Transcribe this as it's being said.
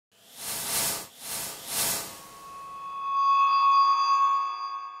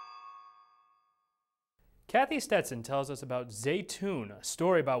Cathy Stetson tells us about Zeitoun, a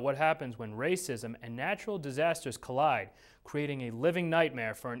story about what happens when racism and natural disasters collide, creating a living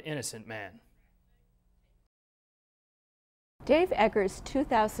nightmare for an innocent man. Dave Eggers'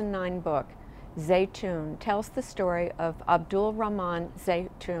 2009 book, Zeitoun, tells the story of Abdul Rahman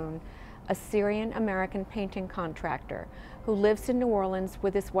Zeitoun, a Syrian-American painting contractor who lives in New Orleans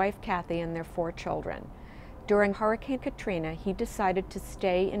with his wife Cathy and their 4 children. During Hurricane Katrina, he decided to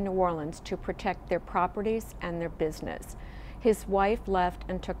stay in New Orleans to protect their properties and their business. His wife left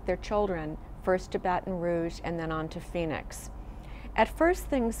and took their children, first to Baton Rouge and then on to Phoenix. At first,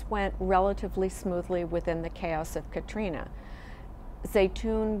 things went relatively smoothly within the chaos of Katrina.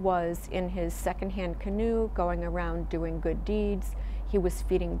 Zeitoun was in his secondhand canoe, going around doing good deeds. He was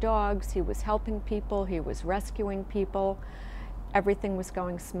feeding dogs, he was helping people, he was rescuing people. Everything was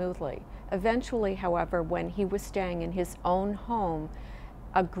going smoothly. Eventually, however, when he was staying in his own home,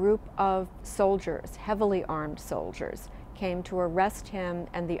 a group of soldiers, heavily armed soldiers, came to arrest him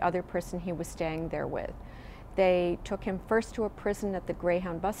and the other person he was staying there with. They took him first to a prison at the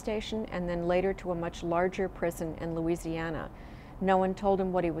Greyhound bus station and then later to a much larger prison in Louisiana. No one told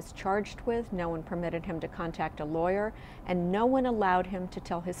him what he was charged with, no one permitted him to contact a lawyer, and no one allowed him to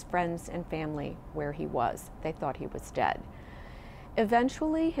tell his friends and family where he was. They thought he was dead.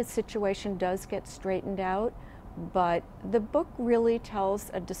 Eventually, his situation does get straightened out, but the book really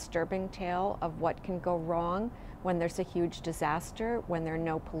tells a disturbing tale of what can go wrong when there's a huge disaster, when there are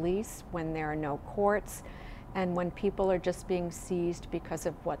no police, when there are no courts, and when people are just being seized because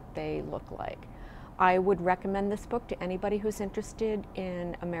of what they look like. I would recommend this book to anybody who's interested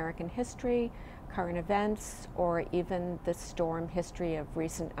in American history, current events, or even the storm history of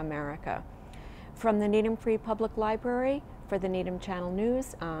recent America. From the Needham Free Public Library, for the Needham Channel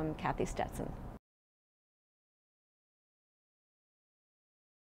News, I'm Cathy Stetson.